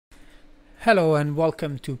Hello and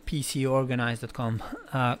welcome to PCOrganize.com.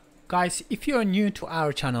 Guys, if you're new to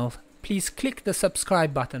our channel, please click the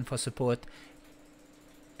subscribe button for support.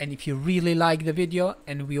 And if you really like the video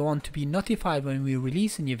and we want to be notified when we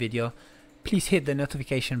release a new video, please hit the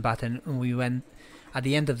notification button at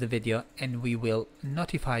the end of the video, and we will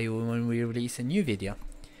notify you when we release a new video.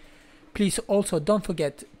 Please also don't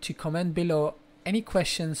forget to comment below any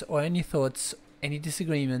questions or any thoughts, any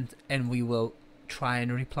disagreement, and we will try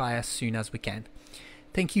and reply as soon as we can.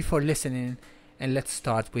 Thank you for listening, and let's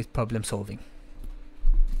start with problem solving.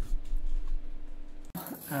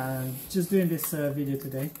 Just doing this video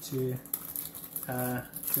today to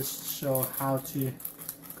just show how to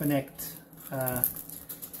connect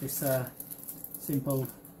this simple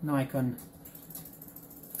Nikon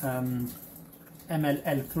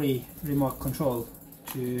ML3 remote control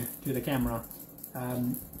to the camera.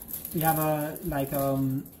 We have a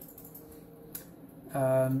Nikon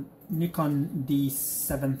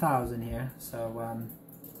D7000 here, so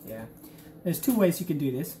yeah, there's two ways you can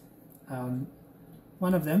do this.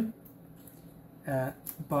 One of them,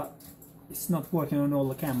 but it's not working on all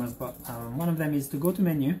the cameras, but one of them is to go to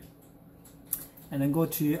menu and then go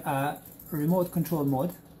to remote control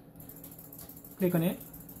mode, click on it,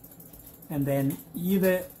 and then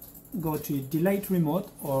either go to delayed remote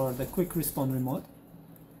or the quick response remote,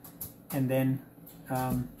 and then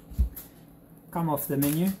come off the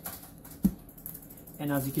menu, and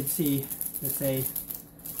as you can see, let's say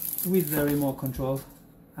with the remote control,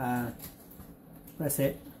 press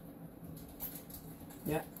it,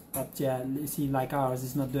 yeah, but yeah, you see, like ours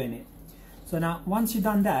is not doing it. So now once you've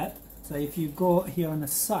done that, so if you go here on the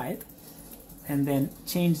side and then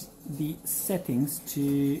change the settings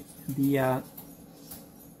to the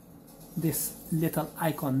this little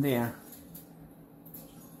icon there,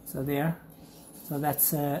 so there, so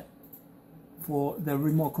that's for the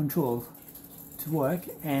remote control to work,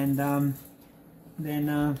 and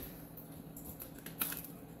then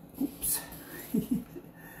oops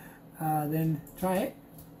then try it,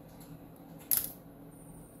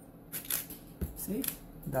 see,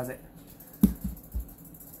 does it.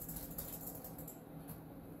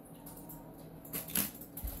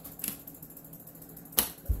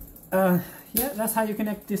 Yeah, that's how you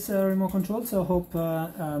connect this remote control. So hope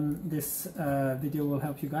this video will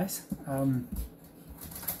help you guys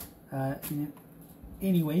in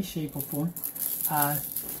any way, shape or form.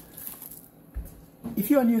 If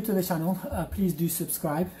you are new to the channel, please do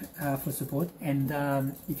subscribe for support, and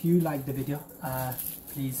if you like the video,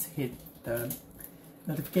 please hit the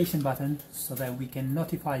notification button so that we can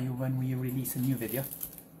notify you when we release a new video.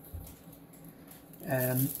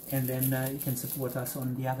 And then you can support us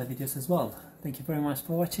on the other videos as well. Thank you very much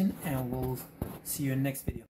for watching, and we'll see you in the next video.